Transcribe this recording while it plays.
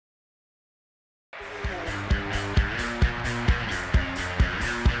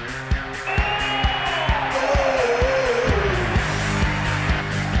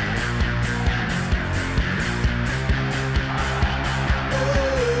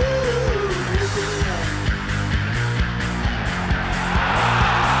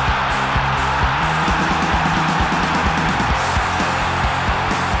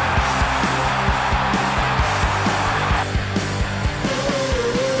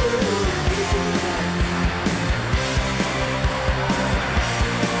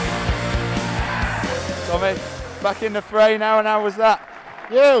Tommy, back in the fray now, and how was that?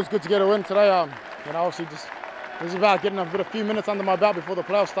 Yeah, it was good to get a win today. You know, obviously it was about getting a few minutes under my belt before the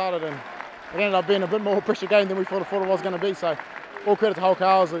playoffs started, and it ended up being a bit more pressure game than we thought it was going to be. So, all credit to Hull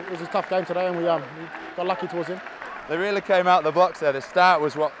Cows. It was a tough game today, and we got lucky towards the end. They really came out the blocks there. The start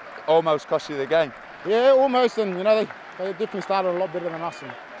was what almost cost you the game. Yeah, almost, and you know they definitely started a lot better than us.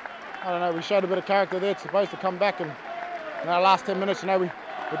 And I don't know, we showed a bit of character there. It's supposed to come back, and in our last 10 minutes, you know, we're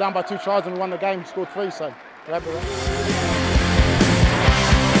down by 2 tries and we won the game, scored 3. So, we're happy with that.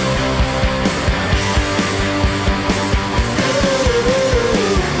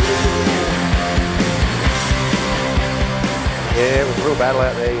 Yeah, it was a real battle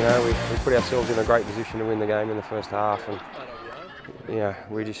out there. You know, we put ourselves in a great position to win the game in the first half, and yeah,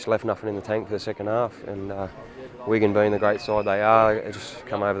 we just left nothing in the tank for the second half. And Wigan, being the great side they are, it just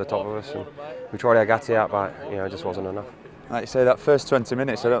come over the top of us, and we tried our guts out, but you know, it just wasn't enough. Like you say, that first 20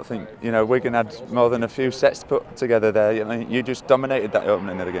 minutes, I don't think Wigan had more than a few sets put together there. You just dominated that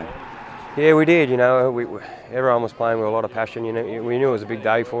opening of the game. Yeah, we did. You know, everyone was playing with a lot of passion. You know, we knew it was a big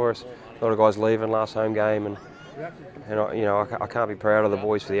day for us. A lot of guys leaving last home game, and I can't be proud of the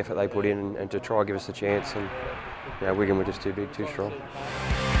boys for the effort they put in and to try and give us a chance. And you know, Wigan were just too big, too strong.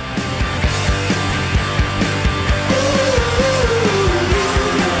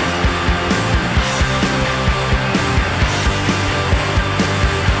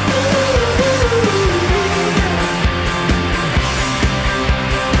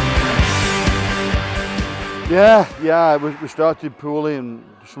 Yeah, we started poorly and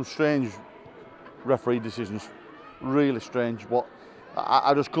some strange referee decisions, really strange. What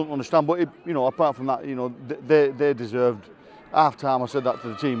I just couldn't understand. But apart from that, they deserved. Half time, I said that to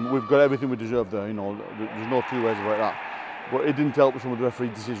the team. We've got everything we deserve there. There's no two ways about that. But it didn't help with some of the referee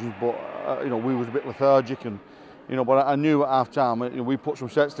decisions. But we was a bit lethargic, and But I knew at half time, we put some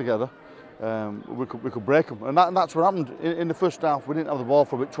sets together. We could break them, and that's what happened in the first half. We didn't have the ball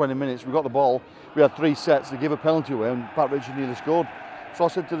for about 20 minutes. We got the ball. We had 3 sets. They gave a penalty away, and Pat Richard nearly scored. So I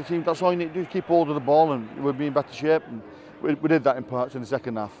said to the team, that's all you need to do, keep hold of the ball, and we'll be in better shape. And we did that in parts in the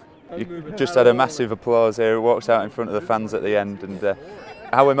second half. You just had a massive applause here. He walks out in front of the fans at the end, and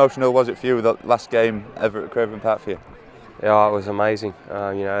how emotional was it for you, the last game ever at Craven Park for you? Yeah, it was amazing.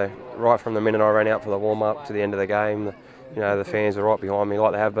 Right from the minute I ran out for the warm-up to the end of the game, the fans are right behind me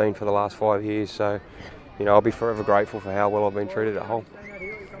like they have been for the last 5 years. So, I'll be forever grateful for how well I've been treated at Hull.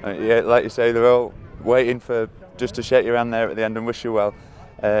 Yeah, like you say, they're all waiting for just to shake your hand there at the end and wish you well.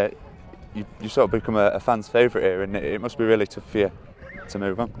 You sort of become a fan's favourite here, and it must be really tough for you to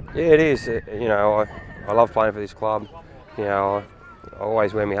move on. Yeah, it is. I love playing for this club. I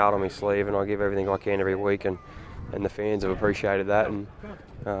always wear my heart on my sleeve, and I give everything I can every week, and the fans have appreciated that, and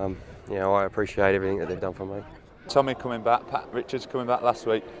I appreciate everything that they've done for me. Tommy coming back, Pat Richards coming back last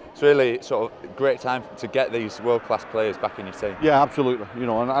week. It's really sort of a great time to get these world-class players back in your team. Yeah, absolutely.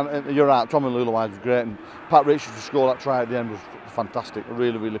 And you're right. Tommy Leuluai was great, and Pat Richards to score that try at the end was fantastic.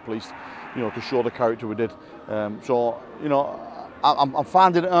 Really, really pleased, to show the character we did. I'm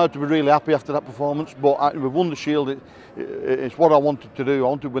finding it hard to be really happy after that performance. But we won the Shield. It's what I wanted to do. I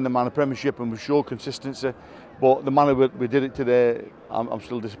wanted to win the Man of Premiership, and we showed consistency. But the manner we did it today, I'm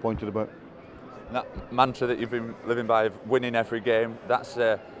still disappointed about. That mantra that you've been living by of winning every game, that's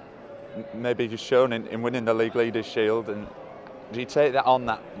maybe just shown in winning the League Leaders Shield. And do you take that on,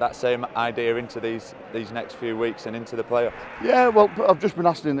 that same idea into these next few weeks and into the playoffs? Yeah, well, I've just been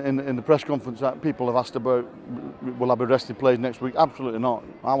asked in the press conference that people have asked about, will I be resting players next week? Absolutely not.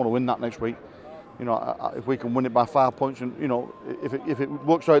 I want to win that next week. If we can win it by 5 points, and if it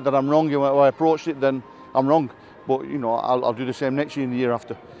works out that I'm wrong in how I approached it, then I'm wrong. But I'll do the same next year and the year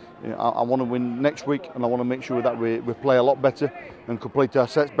after. I want to win next week, and I want to make sure that we play a lot better and complete our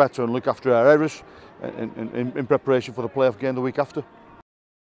sets better and look after our errors in preparation for the playoff game the week after.